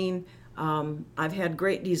coming. I've had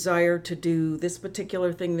great desire to do this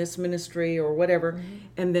particular thing, this ministry or whatever,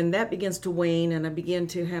 and then that begins to wane, and I begin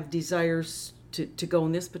to have desires to go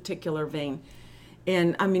in this particular vein.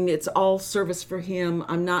 And I mean, it's all service for Him.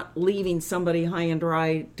 I'm not leaving somebody high and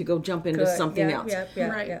dry to go jump into Good. something Yeah, else. Yeah,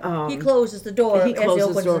 Right. yeah. He closes the door He as he closes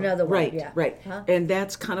opens the door. another one. Right, Yeah. right. Huh? And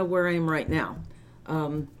that's kind of where I am right now.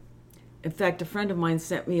 In fact, a friend of mine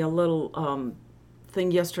sent me a little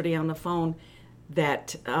thing yesterday on the phone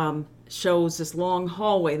that shows this long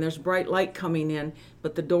hallway, and there's bright light coming in,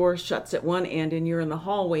 but the door shuts at one end, and you're in the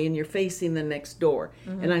hallway, and you're facing the next door.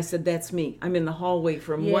 And I said, that's me. I'm in the hallway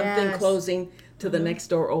from one thing Yes. closing to the next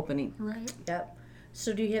door opening. Right. Yep.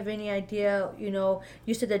 So do you have any idea,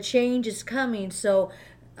 you said that change is coming, so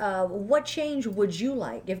what change would you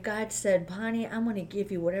like? If God said, Bonnie, I'm going to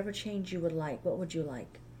give you whatever change you would like, what would you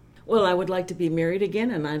like? Well, I would like to be married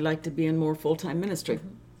again, and I'd like to be in more full-time ministry,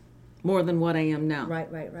 more than what I am now.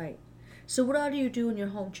 Right, right, right. So what all do you do in your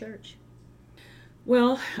home church?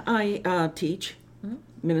 Well, I teach,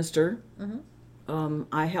 minister.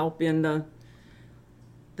 I help in the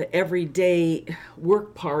everyday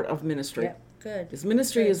work part of ministry. Yep, good. Because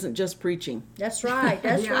ministry isn't just preaching. That's right,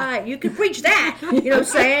 that's Yeah. right. You can preach that. You know what I'm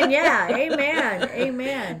saying? Yeah, amen,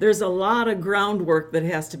 amen. There's a lot of groundwork that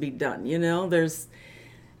has to be done. There's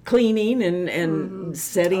cleaning and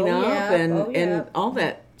setting Oh, up yeah. and Oh, yeah. and all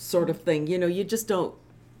that sort of thing. You just don't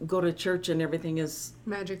go to church and everything is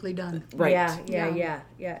Magically done. right. Yeah.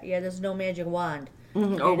 There's no magic wand.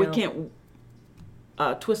 Or we know. can't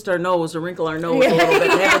twist our nose or wrinkle our nose a little bit.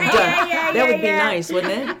 And have it done. That would be nice,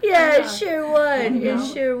 wouldn't it? Yeah, it sure would.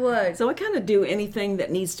 It sure would. So I kind of do anything that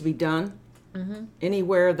needs to be done.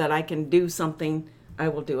 Anywhere that I can do something, I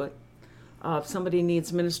will do it. If somebody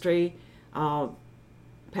needs ministry,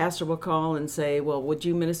 pastor will call and say, "Well, would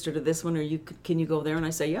you minister to this one, or can you go there?" And I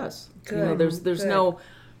say yes. Good, There's good.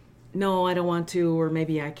 no, I don't want to, or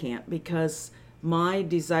maybe I can't, because my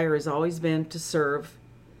desire has always been to serve.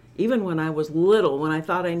 Even when I was little, when I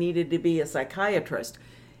thought I needed to be a psychiatrist,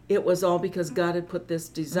 it was all because God had put this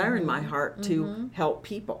desire in my heart to help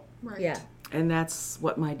people. Right. Yeah. And that's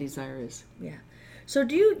what my desire is. Yeah. So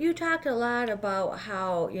you talked a lot about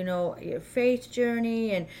how, your faith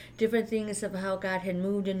journey and different things of how God had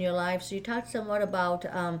moved in your life. So you talked somewhat about,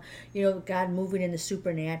 God moving in the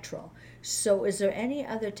supernatural. So is there any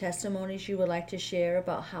other testimonies you would like to share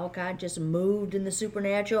about how God just moved in the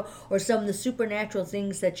supernatural, or some of the supernatural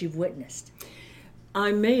things that you've witnessed?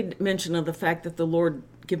 I made mention of the fact that the Lord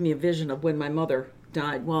gave me a vision of when my mother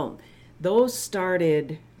died. Well,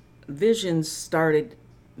 visions started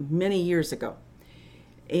many years ago.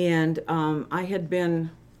 And I had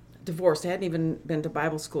been divorced. I hadn't even been to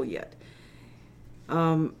Bible school yet.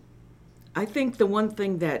 I think the one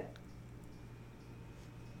thing that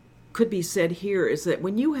could be said here is that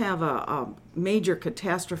when you have a major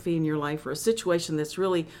catastrophe in your life, or a situation that's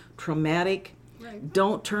really traumatic, Right.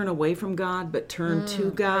 don't turn away from God, but turn to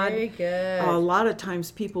God. Very good. A lot of times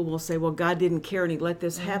people will say, well, God didn't care and He let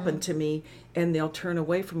this happen to me, and they'll turn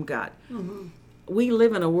away from God. We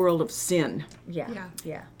live in a world of sin, Yeah.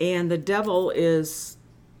 and the devil is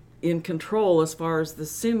in control as far as the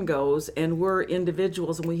sin goes, and we're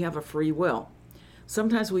individuals and we have a free will.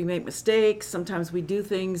 Sometimes we make mistakes, sometimes we do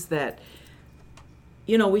things that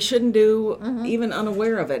we shouldn't do, even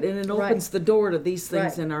unaware of it, and it opens the door to these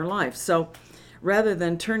things Right. in our life. So rather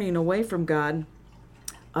than turning away from God,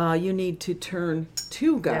 you need to turn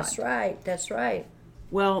to God. That's right. That's right.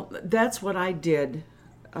 Well, that's what I did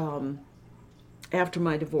after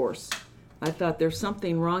my divorce. I thought there's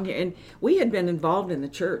something wrong here. And we had been involved in the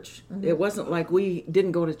church. It wasn't like we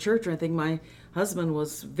didn't go to church or anything. My husband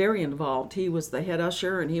was very involved. He was the head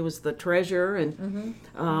usher and he was the treasurer. And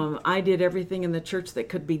I did everything in the church that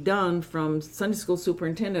could be done, from Sunday school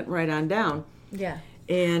superintendent right on down. Yeah.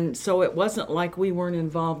 And so it wasn't like we weren't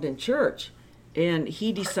involved in church. And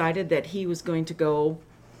he decided that he was going to go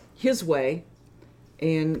his way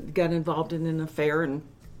and got involved in an affair and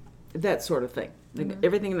that sort of thing.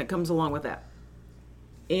 Everything that comes along with that.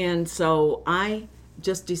 And so I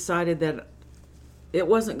just decided that it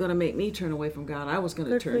wasn't going to make me turn away from God. I was going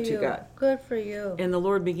to turn to God. Good for you. And the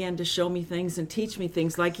Lord began to show me things and teach me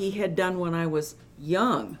things like he had done when I was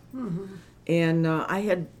young. And I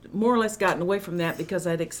had more or less gotten away from that because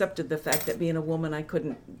I'd accepted the fact that being a woman, I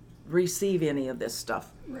couldn't receive any of this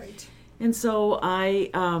stuff. Right. And so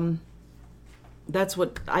that's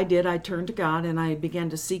what I did. I turned to God and I began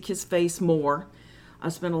to seek his face more. I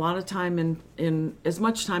spent a lot of time in as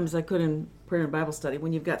much time as I could in prayer and Bible study.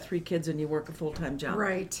 When you've got 3 kids and you work a full-time job.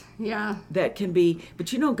 Right. Yeah. That can be,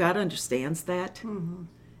 but God understands that.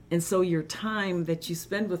 And so your time that you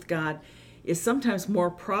spend with God is sometimes more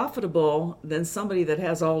profitable than somebody that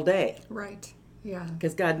has all day. Right. Yeah.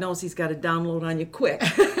 Because God knows he's got to download on you quick.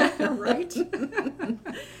 Right.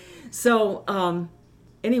 So,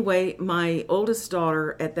 anyway, my oldest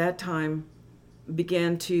daughter at that time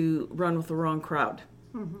began to run with the wrong crowd.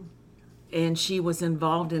 And she was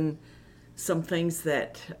involved in some things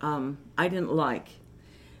that I didn't like.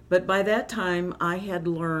 But by that time, I had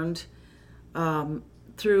learned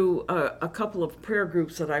through a couple of prayer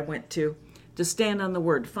groups that I went to stand on the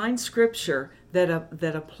Word. Find scripture that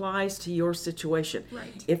applies to your situation.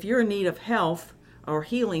 Right. If you're in need of health or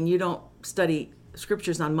healing, you don't study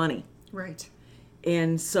scriptures on money. Right.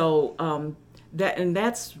 And so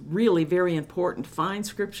that's really very important. Find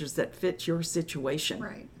scriptures that fit your situation.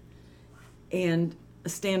 Right. And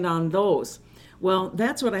stand on those. Well,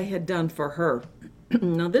 that's what I had done for her.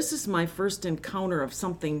 Now, this is my first encounter of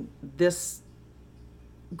something this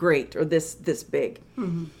great or this big.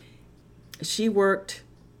 She worked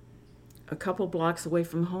a couple blocks away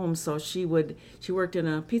from home, so she worked in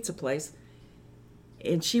a pizza place,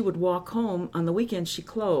 and she would walk home. On the weekend she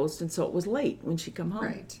closed, and so it was late when she come home.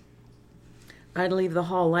 Right. I'd leave the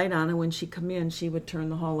hall light on, and when she come in, she would turn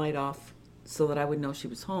the hall light off so that I would know she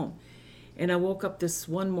was home. And I woke up this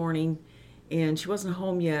one morning, and she wasn't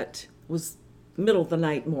home yet. It was middle of the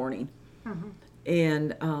night morning.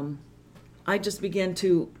 And I just began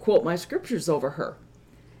to quote my scriptures over her.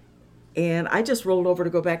 And I just rolled over to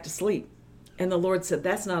go back to sleep. And the Lord said,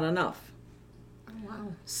 that's not enough. Oh,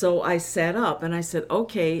 wow. So I sat up and I said,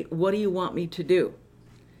 okay, what do you want me to do?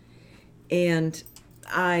 And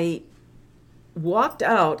I walked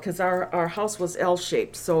out because our house was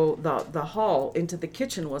L-shaped. So the hall into the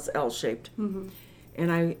kitchen was L-shaped.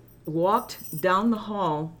 And I walked down the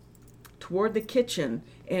hall toward the kitchen,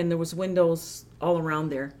 and there was windows all around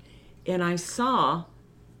there. And I saw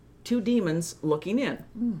 2 demons looking in.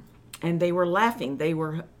 And they were laughing. They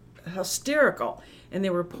were hysterical. And they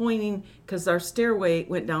were pointing, because our stairway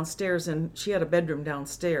went downstairs, and she had a bedroom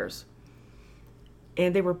downstairs.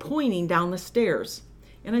 And they were pointing down the stairs.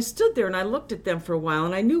 And I stood there and I looked at them for a while,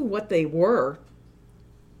 and I knew what they were.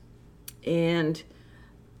 And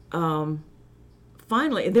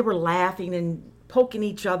finally, they were laughing and poking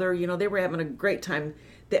each other. You know, they were having a great time.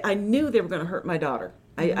 I knew they were going to hurt my daughter.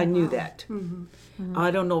 I knew that. I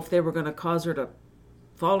don't know if they were going to cause her to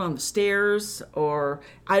fall down the stairs, or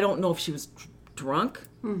I don't know if she was drunk.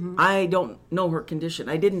 I don't know her condition.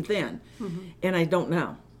 I didn't then, and I don't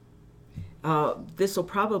now. This will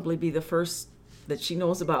probably be the first that she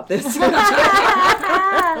knows about this when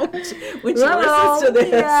she listens to this.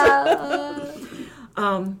 Yeah.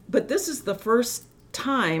 But this is the first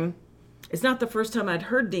time. It's not the first time I'd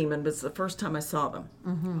heard demon, but it's the first time I saw them.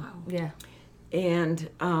 Wow. Yeah. And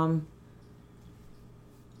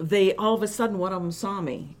they, all of a sudden, one of them saw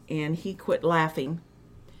me, and he quit laughing.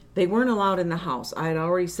 They weren't allowed in the house. I had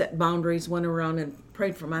already set boundaries, went around and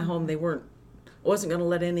prayed for my home. Wasn't going to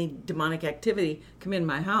let any demonic activity come in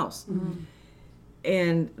my house.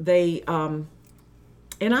 And they, and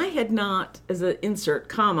I had not, as an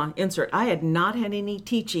insert, I had not had any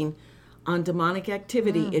teaching on demonic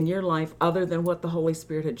activity in your life other than what the Holy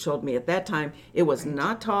Spirit had showed me. At that time, it was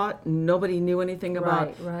not taught. Nobody knew anything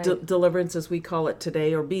about deliverance, as we call it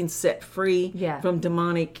today, or being set free from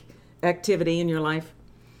demonic activity in your life.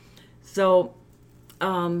 So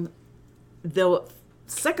the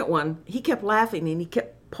second one, he kept laughing and he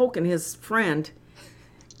kept poking his friend,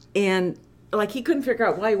 and like he couldn't figure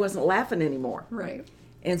out why he wasn't laughing anymore. Right.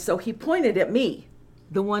 And so he pointed at me.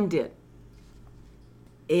 The one did.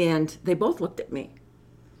 And they both looked at me.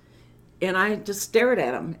 And I just stared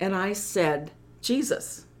at him and I said,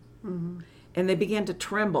 Jesus. And they began to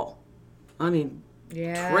tremble. I mean,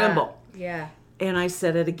 tremble. Yeah. And I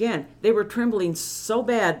said it again. They were trembling so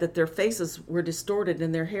bad that their faces were distorted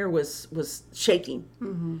and their hair was shaking.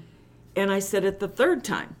 And I said it the third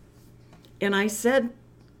time. And I said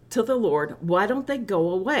to the Lord, why don't they go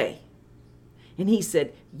away? And he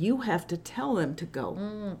said, you have to tell them to go.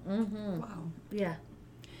 Wow. Yeah.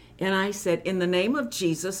 And I said, in the name of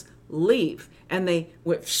Jesus, leave. And they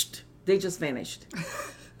went, psht, they just vanished.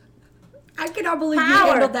 I cannot believe you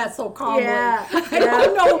Power. handled that so calmly. Yeah. I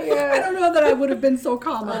don't know that I would have been so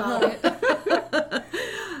calm about it.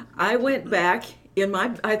 I went back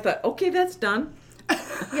I thought, okay, that's done.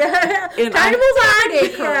 Yeah. And Time to move on.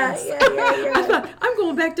 Day Yeah, comes. yeah. I thought, I'm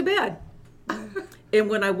going back to bed. And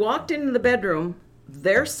when I walked into the bedroom,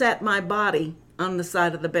 there sat my body on the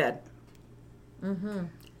side of the bed.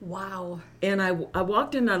 Wow. And I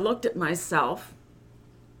walked in, I looked at myself,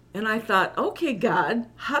 and I thought, okay, God,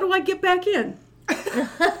 how do I get back in?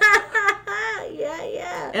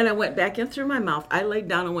 Yeah. And I went back in through my mouth. I laid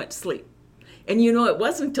down and went to sleep. And it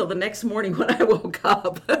wasn't until the next morning when I woke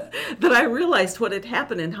up that I realized what had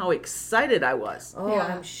happened and how excited I was. Oh, Yeah.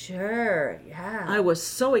 I'm sure. Yeah. I was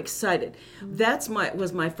so excited. That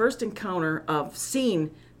was my first encounter of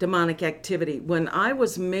seeing demonic activity. When I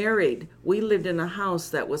was married, we lived in a house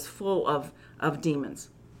that was full of demons.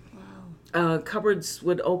 Wow. Cupboards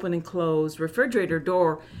would open and close. Refrigerator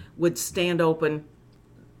door would stand open.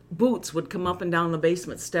 Boots would come up and down the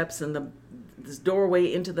basement steps, and this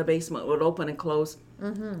doorway into the basement would open and close.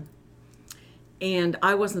 And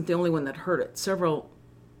I wasn't the only one that heard it. Several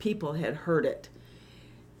people had heard it.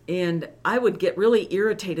 And I would get really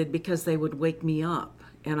irritated because they would wake me up.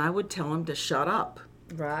 And I would tell them to shut up.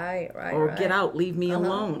 Right. Or get out, leave me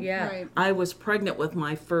alone. Yeah. Right. I was pregnant with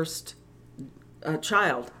my first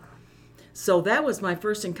child. So that was my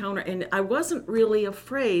first encounter. And I wasn't really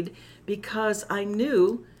afraid because I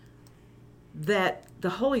knew that the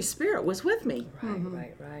Holy Spirit was with me.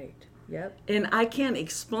 Right. Yep. And I can't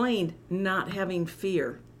explain not having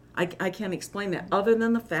fear. I can't explain that other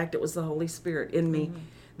than the fact it was the Holy Spirit in me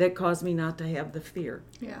that caused me not to have the fear.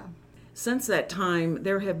 Yeah. Since that time,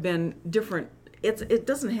 there have been different, it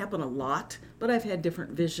doesn't happen a lot, but I've had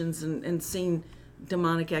different visions and seen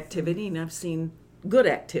demonic activity, and I've seen good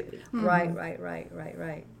activity.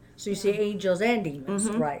 Right. So you see angels and demons.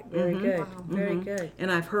 Right. Very good. Wow. Very good.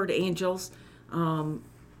 And I've heard angels.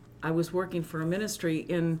 I was working for a ministry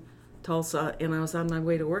in Tulsa, and I was on my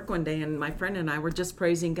way to work one day, and my friend and I were just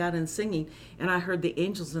praising God and singing, and I heard the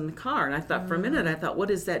angels in the car, and I thought for a minute, what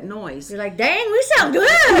is that noise? You're like, dang, we sound good.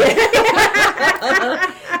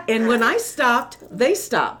 And when I stopped, they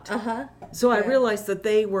stopped. So I realized that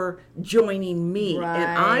they were joining me, and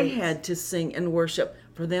I Right. had to sing and worship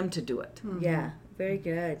for them to do it. Yeah. Very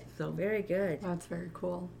good. So- Very good. That's very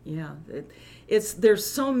cool. Yeah, there's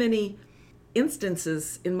so many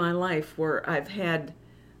instances in my life where I've had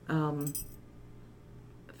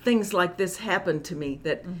things like this happen to me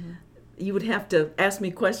that you would have to ask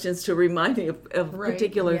me questions to remind me of Right.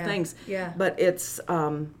 particular Yeah. things. Yeah. But it's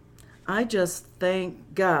I just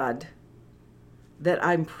thank God that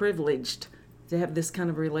I'm privileged to have this kind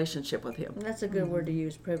of relationship with Him, That's a good word to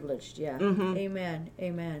use, privileged. Yeah.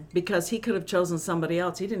 Amen. because He could have chosen somebody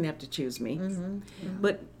else. He didn't have to choose me.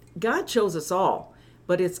 But God chose us all.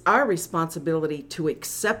 But it's our responsibility to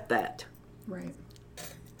accept that. Right.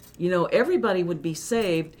 Everybody would be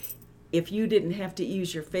saved if you didn't have to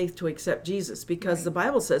use your faith to accept Jesus, because the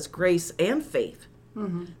Bible says grace and faith.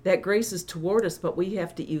 That grace is toward us, but we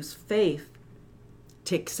have to use faith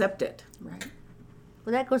to accept it. Right.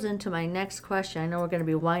 Well, that goes into my next question. I know we're going to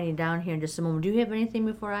be winding down here in just a moment. Do you have anything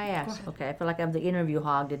before I ask? Okay, I feel like I'm the interview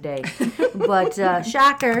hog today. But,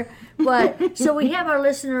 shocker. But, so we have our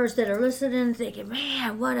listeners that are listening and thinking,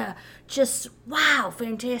 man, what a just, wow,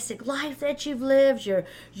 fantastic life that you've lived.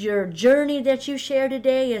 Your journey that you share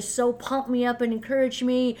today has so pumped me up and encouraged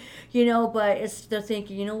me, but they're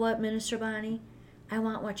thinking, you know what, Minister Bonnie? I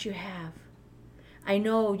want what you have. I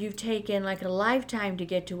know you've taken like a lifetime to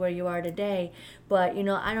get to where you are today, but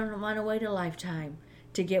I don't want to wait a lifetime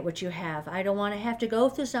to get what you have. I don't want to have to go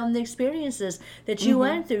through some of the experiences that you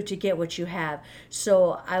went through to get what you have.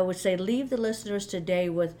 So I would say leave the listeners today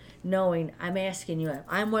with knowing, I'm asking you,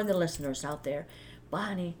 I'm one of the listeners out there,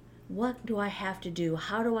 Bonnie, what do I have to do?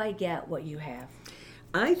 How do I get what you have?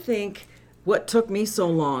 I think what took me so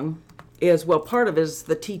long is, well, part of it is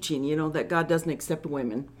the teaching, that God doesn't accept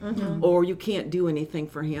women, or you can't do anything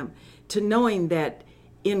for him, to knowing that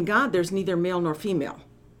in God there's neither male nor female.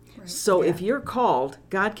 Right. So if you're called,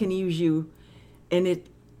 God can use you, and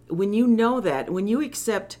when you know that, when you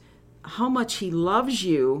accept how much he loves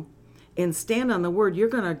you and stand on the word, you're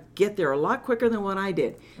going to get there a lot quicker than what I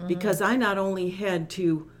did, because I not only had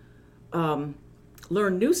to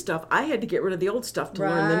learn new stuff, I had to get rid of the old stuff to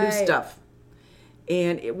learn the new stuff.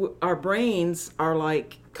 And our brains are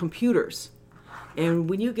like computers. And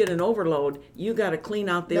when you get an overload, you got to clean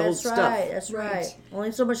out the old stuff. That's right.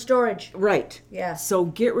 Only so much storage. Right. Yeah. So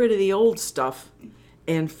get rid of the old stuff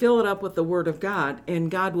and fill it up with the Word of God, and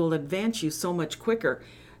God will advance you so much quicker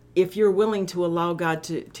if you're willing to allow God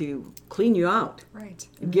to clean you out. Right.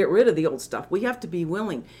 Get rid of the old stuff. We have to be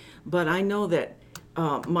willing. But I know that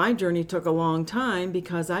my journey took a long time,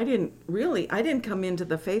 because I didn't come into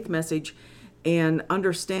the faith message and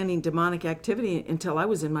understanding demonic activity until I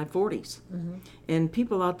was in my 40s. And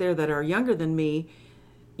people out there that are younger than me,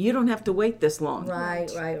 you don't have to wait this long. Right.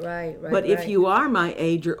 But if you are my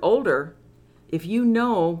age or older, if you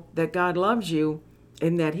know that God loves you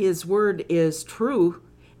and that his word is true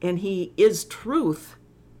and he is truth,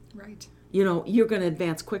 right, you're going to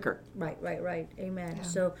advance quicker. Right. Amen. Yeah.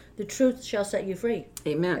 So the truth shall set you free.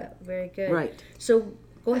 Amen. Yeah, very good. Right. So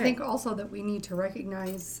go ahead. I think also that we need to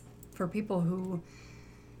recognize, for people who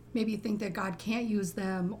maybe think that God can't use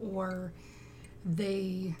them, or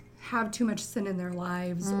they have too much sin in their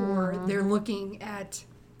lives, or they're looking at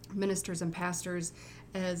ministers and pastors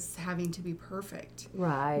as having to be perfect.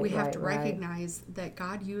 Right. We have to recognize that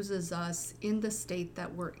God uses us in the state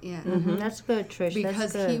that we're in. That's good, Trish.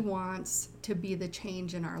 Because That's good. he wants to be the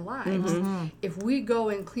change in our lives. If we go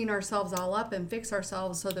and clean ourselves all up and fix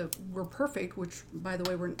ourselves so that we're perfect, which, by the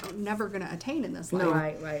way, we're never going to attain in this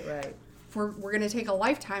life. Right. We're going to take a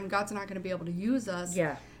lifetime. God's not going to be able to use us.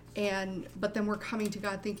 Yeah. But then we're coming to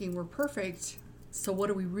God thinking we're perfect. So what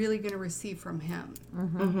are we really going to receive from him?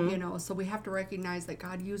 So we have to recognize that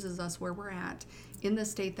God uses us where we're at, in the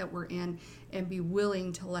state that we're in, and be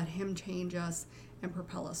willing to let him change us and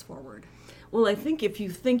propel us forward. Well, I think if you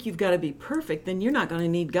think you've got to be perfect, then you're not going to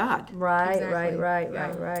need God. Right, Exactly.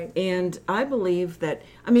 right. And I believe that,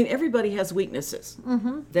 everybody has weaknesses.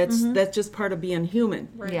 That's just part of being human.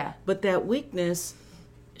 Right. Yeah. But that weakness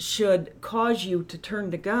should cause you to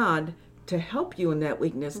turn to God to help you in that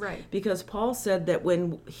weakness. Right. Because Paul said that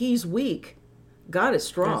when he's weak, God is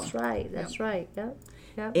strong. That's right. Yep.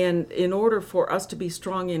 And in order for us to be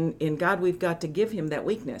strong in God, we've got to give him that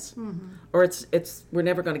weakness. Or we're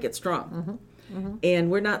never going to get strong. And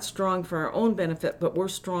we're not strong for our own benefit, but we're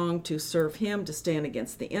strong to serve him, to stand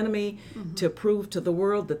against the enemy, to prove to the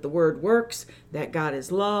world that the word works, that God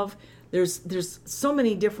is love. There's so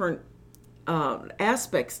many different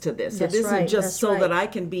aspects to this. That's it isn't right. just That's so right. that I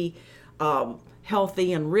can be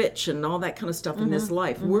healthy and rich and all that kind of stuff in this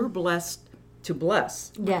life. We're blessed to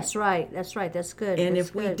bless. That's right. That's good. And That's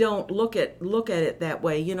if we good. don't look at it that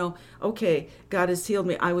way, okay, God has healed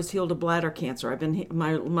me. I was healed of bladder cancer.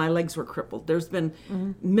 My legs were crippled. There's been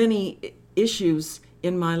many issues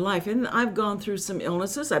in my life, and I've gone through some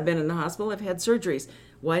illnesses. I've been in the hospital. I've had surgeries.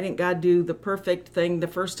 Why didn't God do the perfect thing the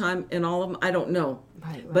first time in all of them? I don't know.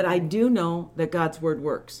 But I do know that God's word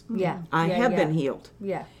works. Yeah. I have been healed.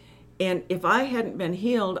 Yeah. And if I hadn't been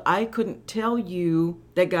healed, I couldn't tell you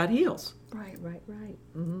that God heals. Right.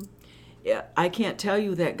 Yeah, I can't tell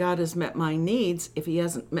you that God has met my needs if he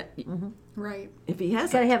hasn't met Right. if he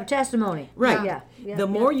hasn't. Got to have a testimony. Right. Yeah. The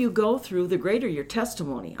more you go through, the greater your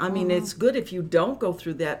testimony. It's good if you don't go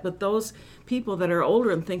through that, but those people that are older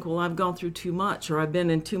and think, well, I've gone through too much, or I've been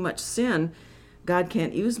in too much sin, God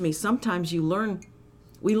can't use me. Sometimes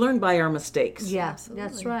we learn by our mistakes. Yeah.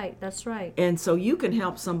 Absolutely. That's right. And so you can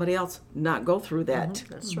help somebody else not go through that.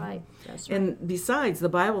 That's right. And besides, the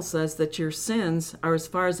Bible says that your sins are as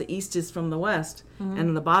far as the east is from the west, and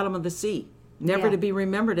in the bottom of the sea, never Yeah. to be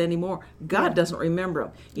remembered anymore. God doesn't remember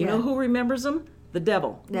them. You know who remembers them? The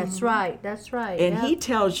devil. That's right. And he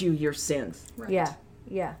tells you your sins, Right.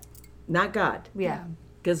 Yeah. not God. Yeah.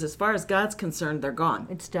 Because as far as God's concerned, they're gone.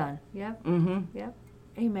 It's done. Yep. Yep.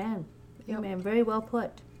 Amen. Yep. Amen. Very well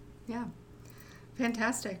put. Yeah.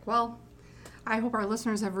 Fantastic. Well, I hope our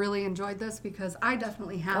listeners have really enjoyed this, because I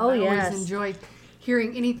definitely have. Oh, I yes. always enjoyed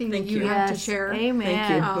hearing anything Thank that you you. have to Yes. share.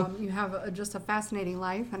 Amen. Thank you. You have just a fascinating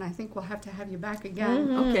life, and I think we'll have to have you back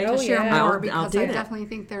again Okay. to Oh, share yeah. more, I'll because do I that. definitely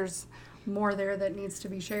think there's more there that needs to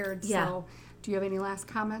be shared. Yeah. So, do you have any last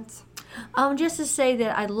comments? Just to say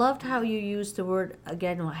that I loved how you used the word,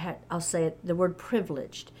 again, I'll say it, the word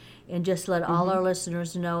privileged. and just let all our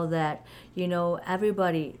listeners know that, you know,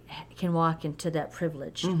 everybody can walk into that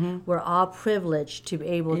privilege. We're all privileged to be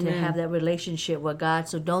able to have that relationship with God.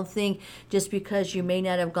 So don't think just because you may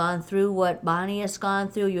not have gone through what Bonnie has gone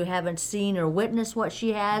through, you haven't seen or witnessed what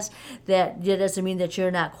she has, that doesn't mean that you're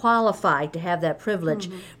not qualified to have that privilege.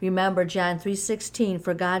 Remember John 3:16,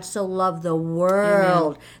 for God so loved the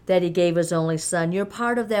world that he gave his only son. You're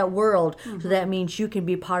part of that world, so that means you can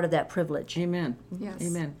be part of that privilege. Amen. Yes.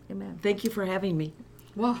 Amen. Amen. Thank you for having me.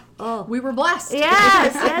 Well, we were blessed.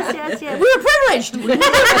 Yes. We were privileged.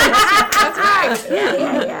 That's right.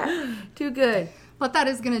 Yeah. Too good. But that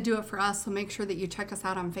is going to do it for us. So make sure that you check us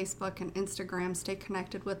out on Facebook and Instagram. Stay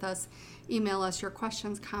connected with us. Email us your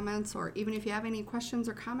questions, comments, or even if you have any questions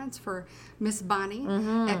or comments for Miss Bonnie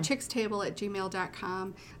at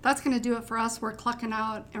chickstable@gmail.com. That's going to do it for us. We're clucking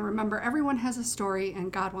out. And remember, everyone has a story,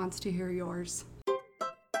 and God wants to hear yours.